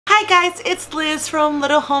Hi guys, it's Liz from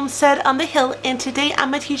Little Homestead on the Hill, and today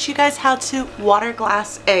I'm going to teach you guys how to water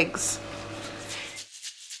glass eggs.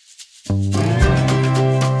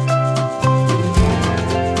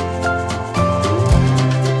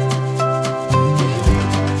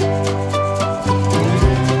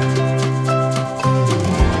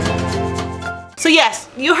 So yes,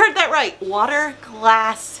 you heard that right, water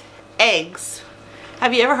glass eggs.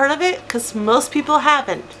 Have you ever heard of it? Because most people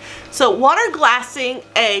haven't. So water glassing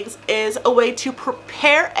eggs is a way to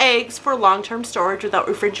prepare eggs for long-term storage without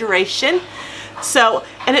refrigeration.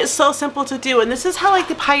 And it's so simple to do, and this is how like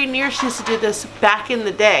the pioneers used to do this back in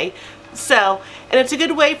the day. And it's a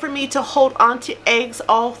good way for me to hold on to eggs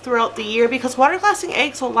all throughout the year, because water glassing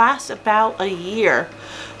eggs will last about a year.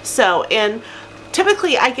 And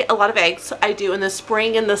typically I get a lot of eggs. I do in the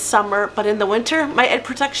spring and the summer, but in the winter my egg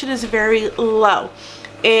production is very low.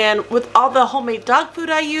 And with all the homemade dog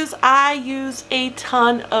food I use a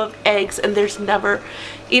ton of eggs, and there's never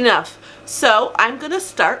enough. So I'm going to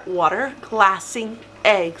start water glassing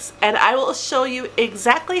eggs, and I will show you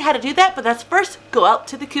exactly how to do that, but let's first go out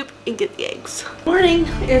to the coop and get the eggs. Morning,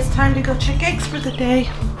 it's time to go check eggs for the day.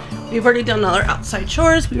 We've already done all our outside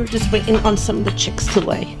chores. We were just waiting on some of the chicks to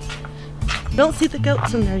lay. Don't see the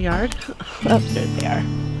goats in their yard. Oh, there they are.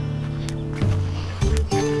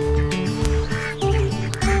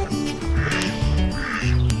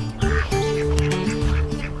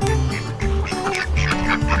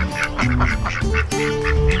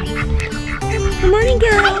 Good morning,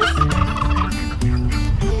 girls.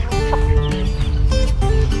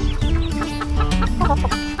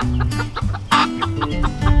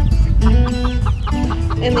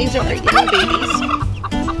 And these are our young babies.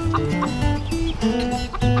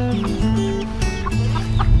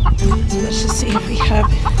 So let's just see if we have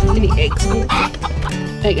any eggs in the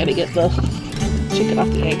coop. I gotta get the chicken off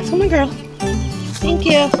the eggs. Come on, girl. Thank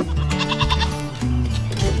you.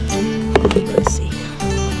 Let's see.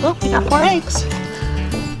 Oh, we got 4 eggs.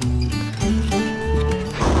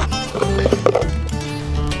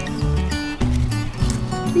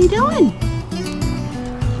 What are you doing?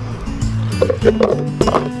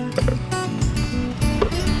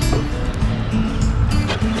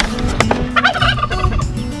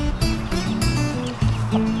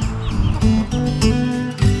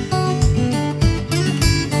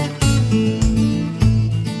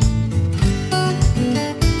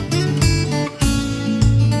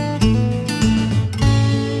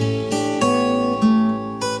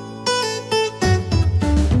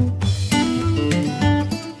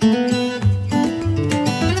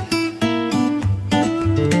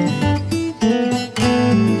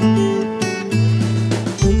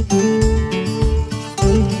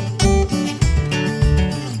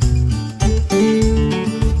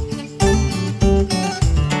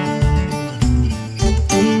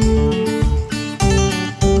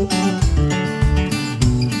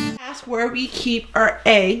 Where we keep our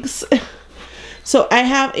eggs. So I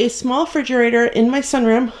have a small refrigerator in my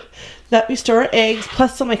sunroom that we store our eggs,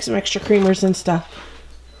 plus some extra creamers and stuff.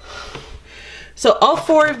 So all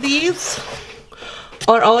 4 of these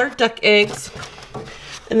are all our duck eggs,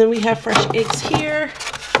 and then we have fresh eggs here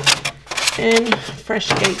and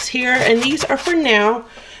fresh eggs here, and these are for now.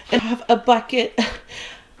 And I have a bucket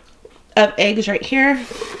of eggs right here,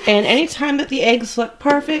 and anytime that the eggs look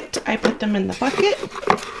perfect, I put them in the bucket.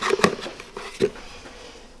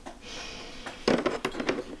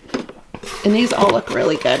 And these all look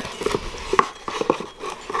really good.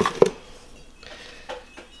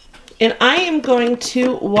 And I am going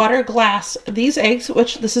to water glass these eggs,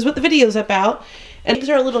 which this is what the video is about. And eggs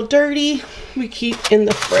are a little dirty. We keep in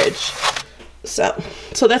the fridge. So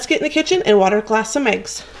let's get in the kitchen and water glass some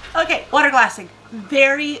eggs. Okay, water glassing.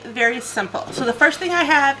 Very, very simple. So the first thing I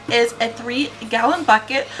have is a 3-gallon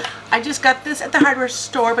bucket. I just got this at the hardware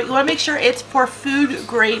store, but you want to make sure it's for food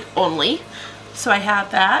grade only. So I have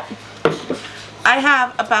that. I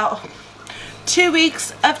have about 2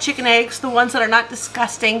 weeks of chicken eggs, the ones that are not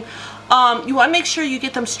disgusting. You want to make sure you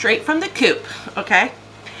get them straight from the coop, okay?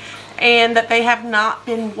 And that they have not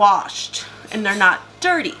been washed and they're not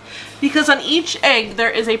dirty. Because on each egg there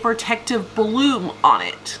is a protective bloom on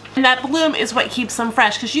it. And that bloom is what keeps them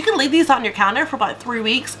fresh, because you can leave these on your counter for about 3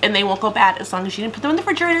 weeks and they won't go bad as long as you didn't put them in the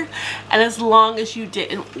refrigerator and as long as you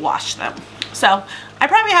didn't wash them. So I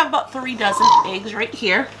probably have about 3 dozen eggs right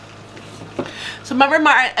here. So remember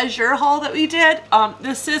my Azure haul that we did?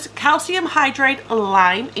 This is calcium hydrate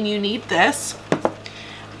lime, and you need this.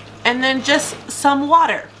 And then just some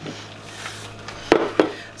water.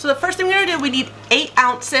 So the first thing we're going to do, we need 8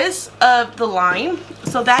 ounces of the lime.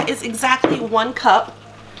 So that is exactly 1 cup.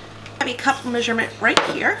 I have a cup measurement right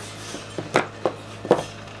here.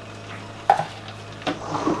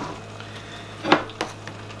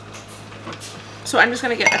 So I'm just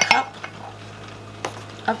going to get a cup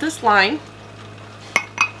of this line.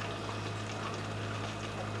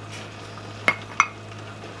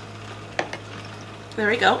 There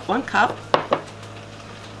we go, 1 cup.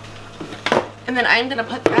 And then I'm going to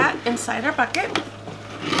put that inside our bucket.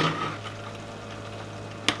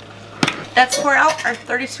 Let's pour out our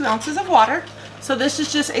 32 ounces of water. So this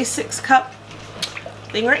is just a 6-cup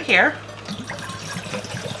thing right here.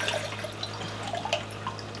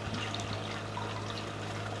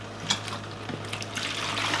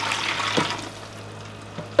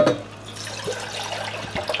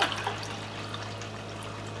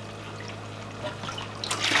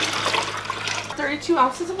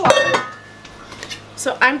 Ounces of water.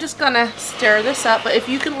 So I'm just gonna stir this up, but if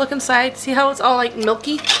you can look inside, see how it's all like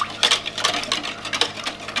milky?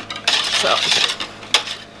 So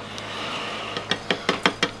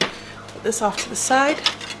put this off to the side,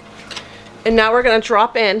 and now we're gonna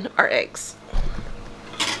drop in our eggs.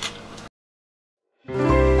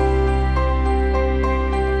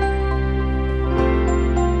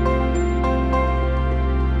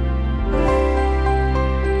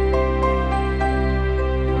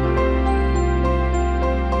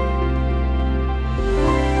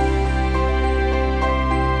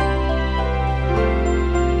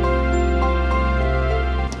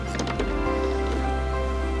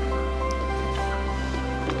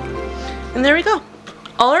 And there we go.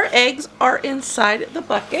 All our eggs are inside the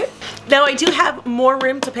bucket. Now I do have more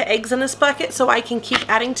room to put eggs in this bucket, so I can keep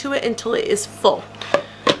adding to it until it is full.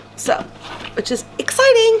 So, which is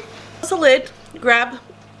exciting. Close the lid, grab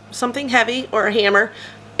something heavy or a hammer,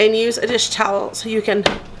 and use a dish towel so you can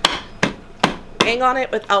bang on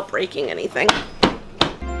it without breaking anything.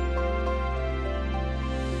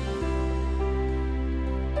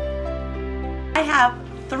 I have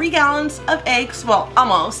 3 gallons of eggs, well,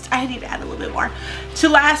 almost. I need to add a little bit more to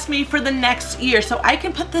last me for the next year. So I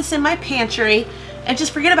can put this in my pantry and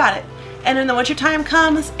just forget about it. And when the winter time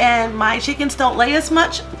comes and my chickens don't lay as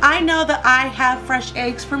much, I know that I have fresh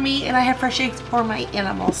eggs for me and I have fresh eggs for my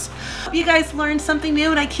animals. Hope you guys learned something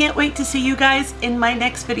new, and I can't wait to see you guys in my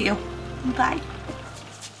next video. Bye.